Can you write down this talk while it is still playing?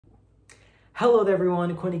Hello there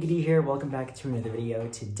everyone, Coolnickyd here. Welcome back to another video.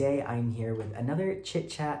 Today I'm here with another chit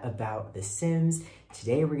chat about The Sims.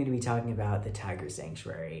 Today we're going to be talking about the Tiger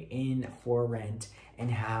Sanctuary in For Rent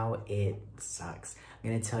and how it sucks.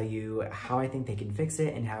 I'm going to tell you how I think they can fix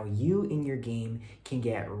it and how you in your game can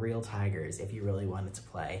get real tigers if you really wanted to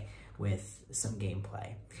play with some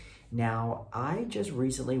gameplay. Now, I just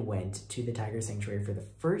recently went to the Tiger Sanctuary for the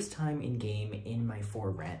first time in game in my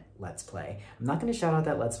For Rent Let's Play. I'm not going to shout out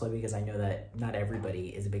that Let's Play because I know that not everybody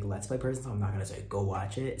is a big Let's Play person, so I'm not going to say go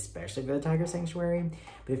watch it, especially for the Tiger Sanctuary.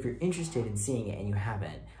 But if you're interested in seeing it and you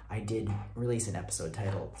haven't, I did release an episode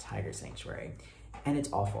titled Tiger Sanctuary, and it's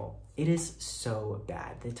awful. It is so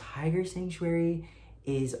bad. The Tiger Sanctuary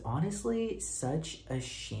is honestly such a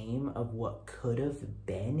shame of what could have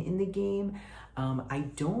been in the game. I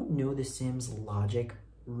don't know The Sims logic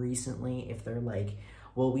recently if they're like,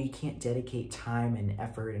 well, we can't dedicate time and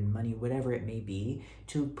effort and money, whatever it may be,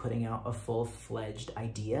 to putting out a full-fledged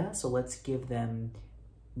idea. So let's give them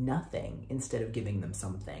nothing instead of giving them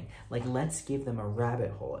something. Like, let's give them a rabbit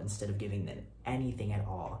hole instead of giving them anything at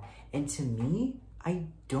all. And to me, I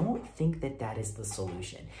don't think that that is the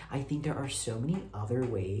solution. I think there are so many other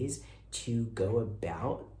ways to go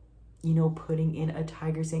about, you know, putting in a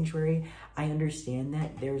tiger sanctuary. I understand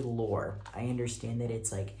that there's lore. I understand that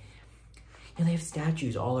it's like, you know, they have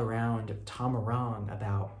statues all around Tamarong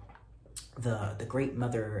about the great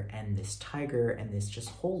mother and this tiger and this just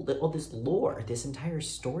whole, all this lore, this entire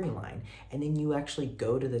storyline. And then you actually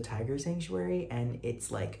go to the tiger sanctuary and it's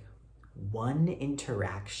like one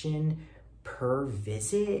interaction per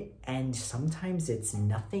visit, and sometimes it's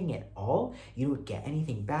nothing at all. You don't get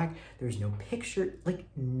anything back. There's no picture, like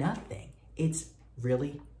nothing. It's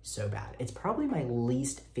really so bad. It's probably my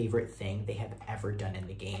least favorite thing they have ever done in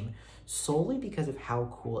the game, solely because of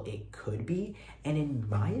how cool it could be, and in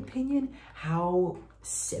my opinion, how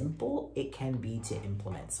simple it can be to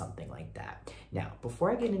implement something like that. Now, before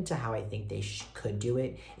I get into how I think they could do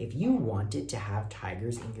it, if you wanted to have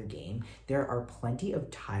tigers in your game, there are plenty of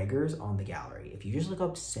tigers on the gallery. If you just look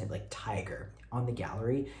up like tiger on the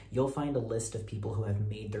gallery, you'll find a list of people who have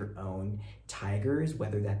made their own tigers,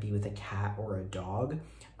 whether that be with a cat or a dog.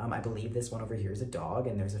 I believe this one over here is a dog,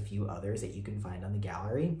 and there's a few others that you can find on the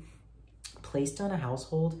gallery. Placed on a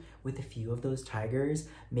household with a few of those tigers,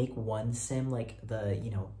 make one sim like the, you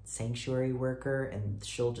know, sanctuary worker, and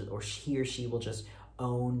she'll just, or he or she will just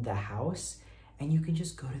own the house, and you can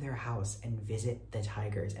just go to their house and visit the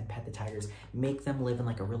tigers and pet the tigers, make them live in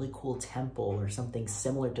like a really cool temple or something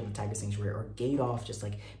similar to the tiger sanctuary, or gate off, just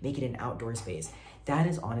like make it an outdoor space. That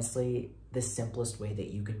is honestly the simplest way that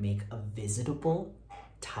you can make a visitable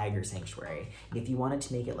tiger sanctuary. And if you wanted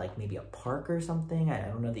to make it like maybe a park or something, I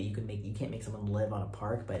don't know that you can't make someone live on a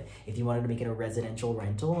park, but if you wanted to make it a residential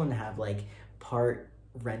rental and have like part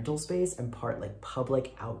rental space and part like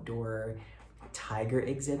public outdoor tiger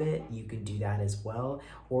exhibit, you could do that as well.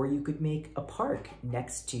 Or you could make a park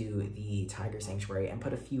next to the tiger sanctuary and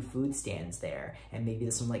put a few food stands there, and maybe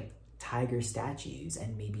there's some like tiger statues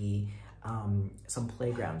and maybe some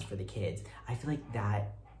playgrounds for the kids. I feel like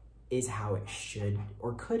that is how it should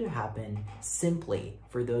or could have happened, simply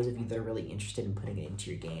for those of you that are really interested in putting it into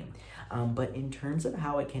your game. But in terms of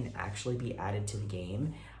how it can actually be added to the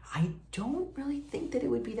game, I don't really think that it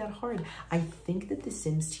would be that hard. I think that the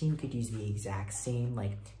Sims team could use the exact same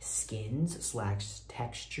like skins /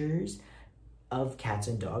 textures of cats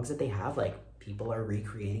and dogs that they have. Like, people are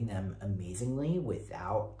recreating them amazingly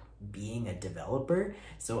without being a developer,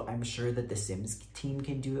 so I'm sure that the Sims team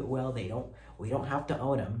can do it well. We don't have to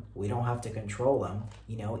own them, we don't have to control them,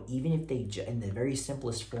 you know. Even if they, in the very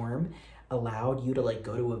simplest form, allowed you to like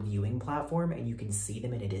go to a viewing platform and you can see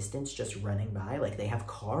them at a distance just running by, like they have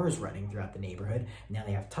cars running throughout the neighborhood, now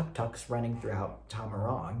they have tuk-tuks running throughout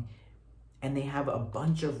Tamarong, and they have a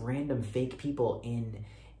bunch of random fake people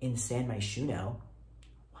in San Myshuno.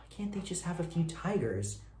 Why can't they just have a few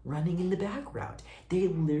tigers running in the background? They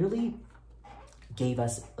literally gave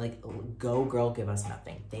us, like, go girl, give us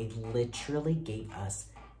nothing. They literally gave us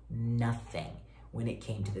nothing when it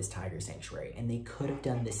came to this tiger sanctuary. And they could have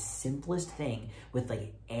done the simplest thing with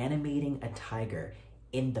like animating a tiger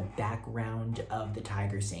in the background of the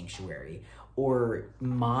tiger sanctuary, or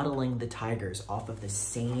modeling the tigers off of the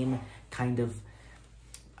same kind of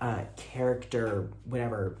character,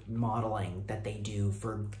 whatever modeling that they do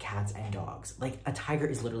for cats and dogs. Like, a tiger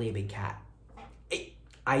is literally a big cat.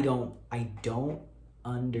 I don't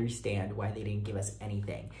understand why they didn't give us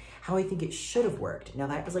anything. How I think it should have worked. Now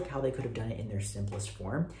that was like how they could have done it in their simplest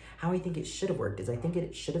form. How I think it should have worked is I think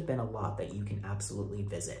it should have been a lot that you can absolutely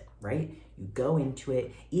visit, right? You go into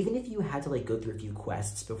it, even if you had to like go through a few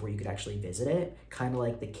quests before you could actually visit it, kind of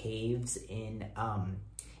like the caves in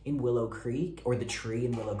Willow Creek, or the tree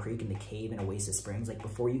in Willow Creek and the cave in Oasis Springs. Like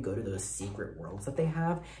before you go to those secret worlds that they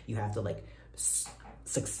have, you have to like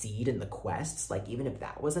succeed in the quests. Like even if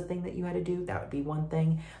that was a thing that you had to do, that would be one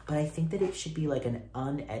thing. But I think that it should be like an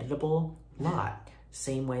uneditable lot.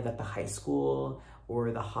 Same way that the high school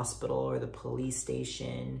or the hospital or the police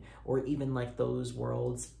station, or even like those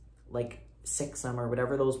worlds like Sixum or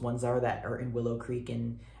whatever those ones are that are in Willow Creek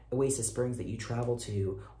and Oasis Springs that you travel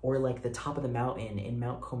to, or like the top of the mountain in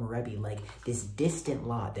Mount Komorebi, like this distant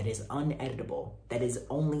lot that is uneditable, that is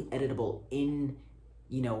only editable in,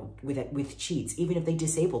 you know, with cheats, even if they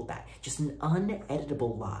disabled that. Just an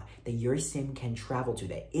uneditable lot that your sim can travel to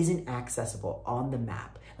that isn't accessible on the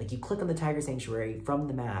map. Like you click on the Tiger Sanctuary from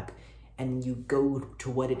the map and you go to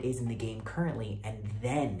what it is in the game currently, and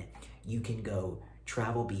then you can go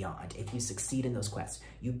travel beyond. If you succeed in those quests,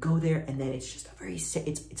 you go there, and then it's just a very,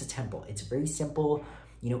 it's a temple. It's very simple,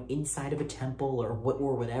 you know, inside of a temple or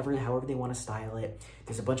whatever, however they want to style it.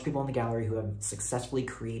 There's a bunch of people in the gallery who have successfully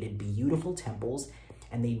created beautiful temples,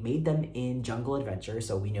 and they made them in Jungle Adventure,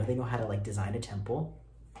 so we know they know how to like design a temple.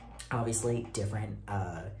 Obviously different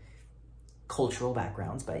cultural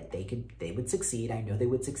backgrounds, but they would succeed. I know they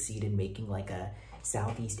would succeed in making like a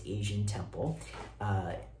Southeast Asian temple.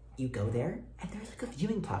 You go there and there's like a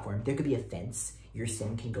viewing platform. There could be a fence. Your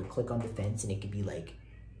sim can go click on the fence and it could be like,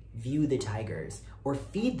 view the tigers, or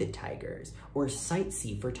feed the tigers, or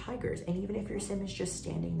sightsee for tigers. And even if your sim is just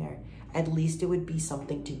standing there, at least it would be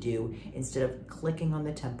something to do instead of clicking on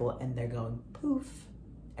the temple and they're going poof,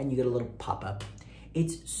 and you get a little pop-up.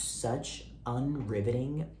 It's such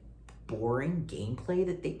unriveting, boring gameplay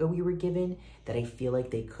that we were given that I feel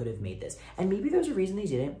like they could have made this. And maybe there's a reason they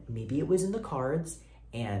didn't. Maybe it was in the cards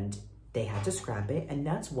and they had to scrap it, and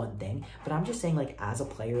that's one thing. But I'm just saying, like, as a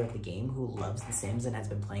player of the game who loves The Sims and has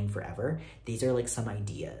been playing forever, these are like some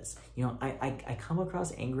ideas. You know, I come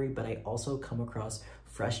across angry, but I also come across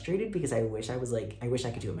frustrated because I wish I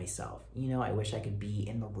could do it myself. You know, I wish I could be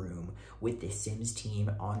in the room with the Sims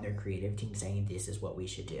team on their creative team saying, this is what we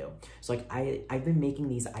should do. So like, I've been making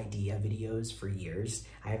these idea videos for years.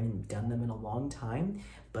 I haven't done them in a long time,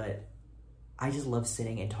 but I just love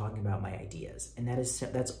sitting and talking about my ideas, and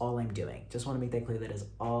that's all I'm doing. Just want to make that clear. That is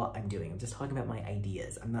all I'm doing. I'm just talking about my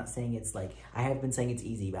ideas. I'm not saying it's like, I have been saying it's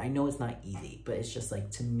easy, but I know it's not easy. But it's just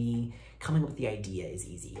like, to me, coming up with the idea is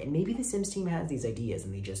easy. And maybe the Sims team has these ideas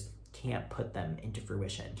and they just can't put them into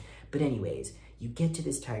fruition. But anyways, you get to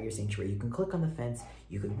this tiger sanctuary. You can click on the fence.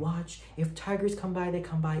 You could watch. If tigers come by, they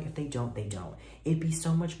come by. If they don't, they don't. It'd be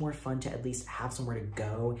so much more fun to at least have somewhere to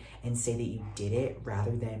go and say that you did it,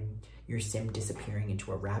 rather than your sim disappearing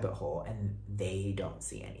into a rabbit hole and they don't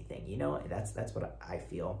see anything. You know, that's what I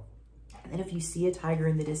feel. And then if you see a tiger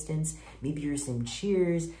in the distance, maybe your sim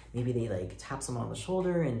cheers, maybe they like tap someone on the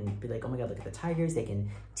shoulder and be like, oh my God, look at the tigers. They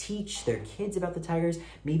can teach their kids about the tigers.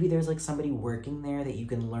 Maybe there's like somebody working there that you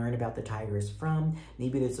can learn about the tigers from.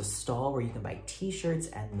 Maybe there's a stall where you can buy t-shirts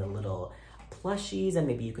and the little plushies, and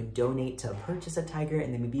maybe you can donate to purchase a tiger,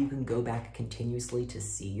 and then maybe you can go back continuously to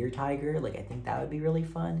see your tiger. Like, I think that would be really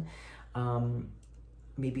fun.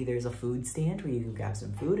 Maybe there's a food stand where you can grab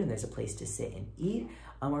some food and there's a place to sit and eat,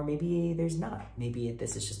 or maybe there's not. Maybe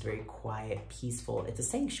this is just very quiet, peaceful. It's a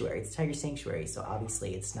sanctuary, it's a tiger sanctuary, so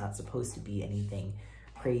obviously it's not supposed to be anything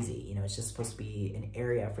crazy. You know, it's just supposed to be an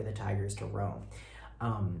area for the tigers to roam.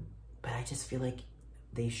 But I just feel like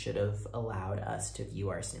they should have allowed us to view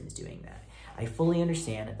our Sims doing that. I fully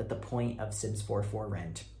understand that the point of Sims 4 for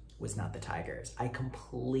Rent was not the tigers. I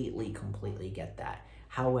completely get that.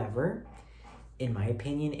 However, in my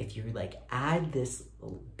opinion, if you like add this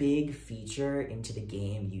big feature into the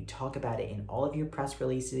game, you talk about it in all of your press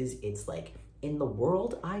releases, it's like in the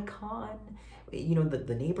world icon, you know,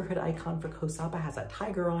 the neighborhood icon for Kosapa has a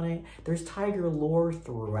tiger on it. There's tiger lore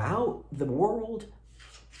throughout the world,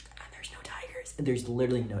 and there's no tigers. And there's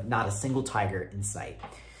literally not a single tiger in sight.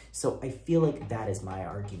 So I feel like that is my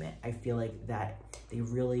argument. I feel like that they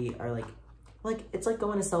really are like it's like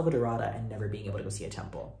going to Salvadorada and never being able to go see a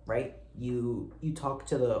temple, right? You talk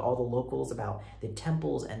to all the locals about the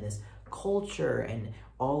temples and this culture and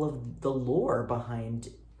all of the lore behind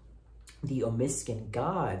the Omiscan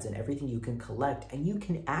gods and everything you can collect, and you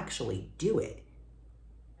can actually do it.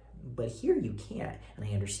 But here you can't. And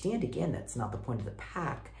I understand, again, that's not the point of the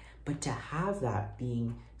pack, but to have that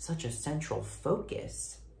being such a central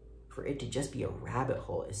focus for it to just be a rabbit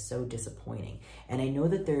hole is so disappointing. And I know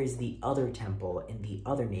that there is the other temple in the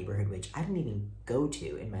other neighborhood, which I didn't even go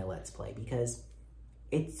to in my Let's Play because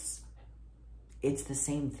it's the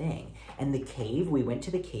same thing. And the cave, we went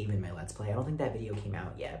to the cave in my Let's Play. I don't think that video came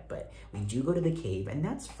out yet, but we do go to the cave, and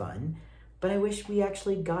that's fun. But I wish we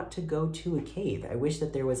actually got to go to a cave. I wish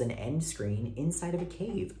that there was an end screen inside of a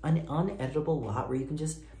cave, an uneditable lot where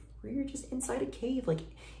you're just inside a cave. Like,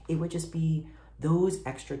 it would just be those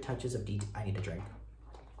extra touches of detail. I need a drink.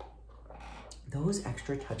 Those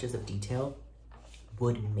extra touches of detail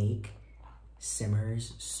would make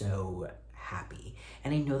Simmers so happy.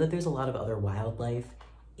 And I know that there's a lot of other wildlife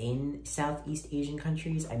in Southeast Asian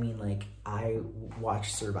countries. I mean, like, I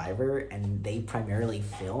watch Survivor and they primarily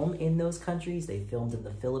film in those countries. They filmed in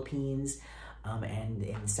the Philippines and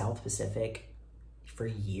in South Pacific for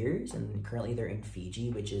years, and currently they're in Fiji,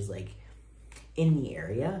 which is like in the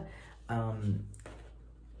area.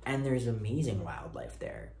 And there's amazing wildlife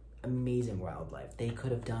there. Amazing wildlife. They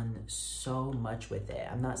could have done so much with it.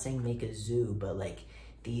 I'm not saying make a zoo, but like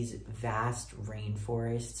these vast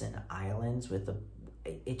rainforests and islands with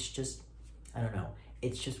it's just, I don't know.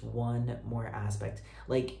 It's just one more aspect.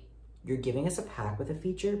 Like, you're giving us a pack with a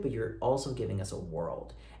feature, but you're also giving us a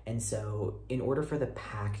world. And so in order for the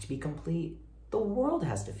pack to be complete, the world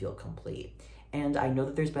has to feel complete. And I know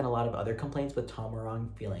that there's been a lot of other complaints with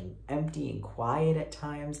Tamarong feeling empty and quiet at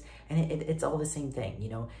times, and it's all the same thing, you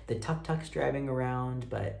know? The tuk-tuks driving around,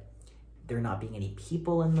 but there not being any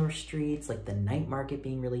people in their streets, like the night market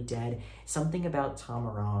being really dead. Something about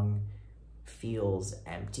Tamarong feels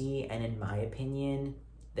empty, and in my opinion,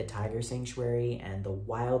 the tiger sanctuary and the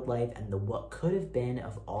wildlife and the what could have been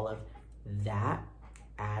of all of that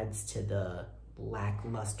adds to the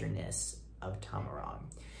lacklusterness of Tamarong.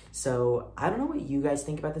 So I don't know what you guys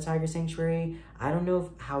think about the tiger sanctuary. I don't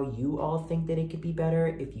know how you all think that it could be better.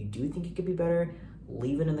 If you do think it could be better,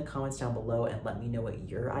 leave it in the comments down below and let me know what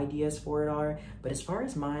your ideas for it are. But as far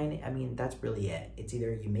as mine, I mean, that's really it. It's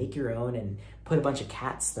either you make your own and put a bunch of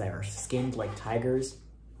cats that are skinned like tigers,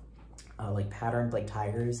 like patterned like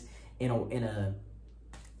tigers in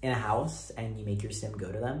a house, and you make your sim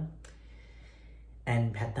go to them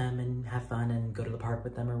and pet them and have fun and go to the park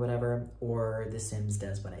with them or whatever. Or The Sims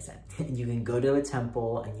does what I said. You can go to a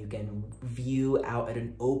temple and you can view out at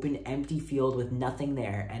an open, empty field with nothing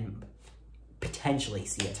there and potentially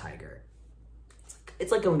see a tiger.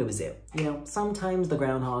 It's like going to a zoo. You know, sometimes the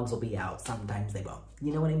groundhogs will be out, sometimes they won't.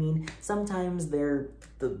 You know what I mean? Sometimes they're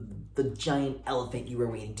the giant elephant you were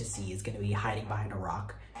waiting to see is going to be hiding behind a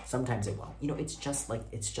rock. Sometimes it won't. You know, it's just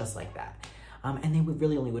like that. And they would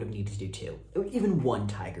have needed to do 2, or even 1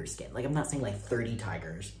 tiger skin. Like, I'm not saying like 30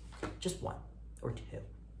 tigers, just 1 or 2,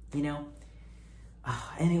 you know?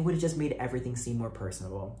 And it would have just made everything seem more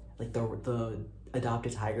personable. Like the adopt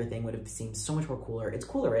a tiger thing would have seemed so much more cooler. It's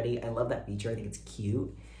cool already. I love that feature. I think it's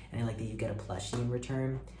cute. And I like that you get a plushie in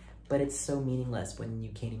return, but it's so meaningless when you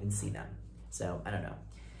can't even see them. So I don't know.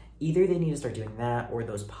 Either they need to start doing that, or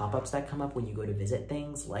those pop-ups that come up when you go to visit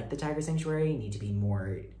things like the tiger sanctuary need to be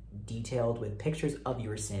more detailed with pictures of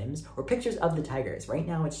your Sims or pictures of the tigers. Right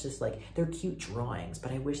now it's just like they're cute drawings,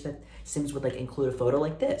 but I wish that Sims would like include a photo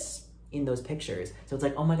like this in those pictures. So it's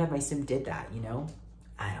like, oh my god, my Sim did that, you know?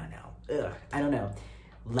 I don't know. I don't know.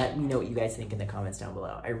 Let me know what you guys think in the comments down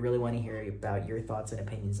below. I really want to hear about your thoughts and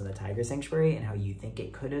opinions on the tiger sanctuary and how you think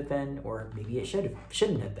it could have been, or maybe it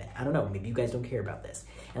shouldn't have been. I don't know. Maybe you guys don't care about this.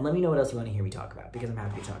 And let me know what else you want to hear me talk about, because I'm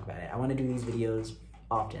happy to talk about it. I want to do these videos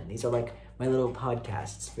often. These are like my little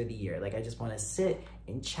podcasts for the year. Like, I just want to sit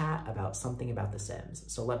and chat about something about The Sims.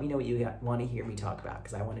 So let me know what you want to hear me talk about,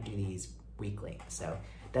 because I want to do these weekly. So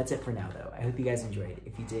that's it for now, though. I hope you guys enjoyed.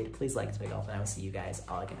 If you did, please like this big off, and I will see you guys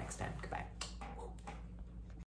all again next time. Goodbye.